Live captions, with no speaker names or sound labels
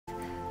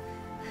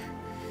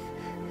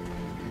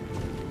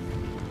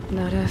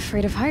Not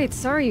afraid of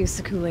heights, are you,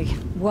 Sekuli?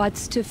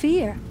 What's to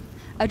fear?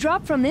 A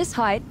drop from this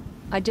height,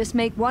 I'd just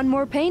make one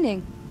more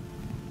painting.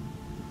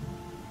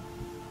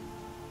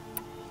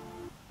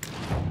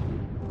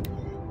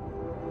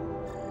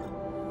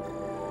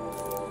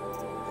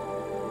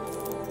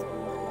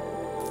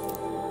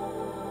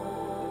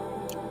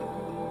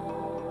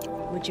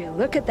 Would you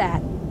look at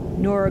that?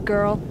 Nora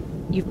girl,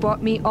 you've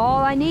brought me all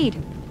I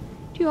need.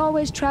 Do you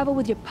always travel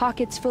with your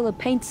pockets full of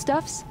paint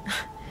stuffs?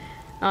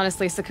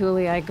 Honestly,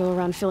 Sekuli, I go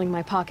around filling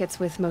my pockets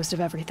with most of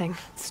everything.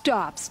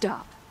 Stop.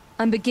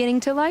 I'm beginning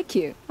to like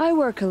you. I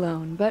work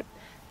alone, but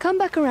come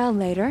back around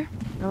later,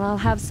 and I'll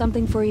have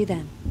something for you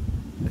then.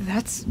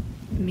 That's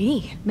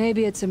me.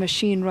 Maybe it's a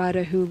machine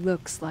rider who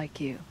looks like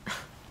you.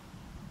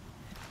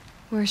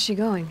 Where's she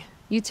going?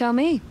 You tell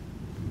me.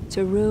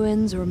 To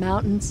ruins or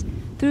mountains,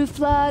 through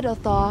flood or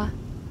thaw.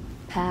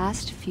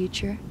 Past,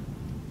 future,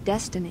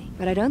 destiny.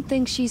 But I don't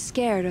think she's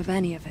scared of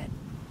any of it.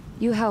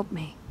 You helped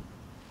me.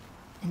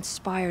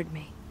 Inspired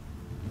me.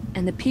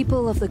 And the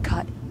people of the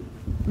Cut.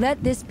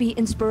 Let this be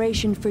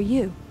inspiration for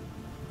you,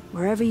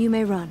 wherever you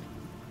may run.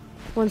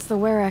 Once the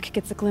Werak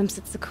gets a glimpse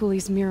at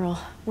Sekuli's mural,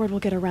 word will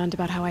get around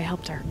about how I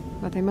helped her.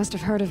 But they must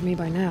have heard of me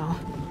by now.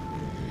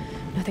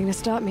 Nothing to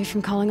stop me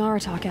from calling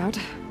Aratak out.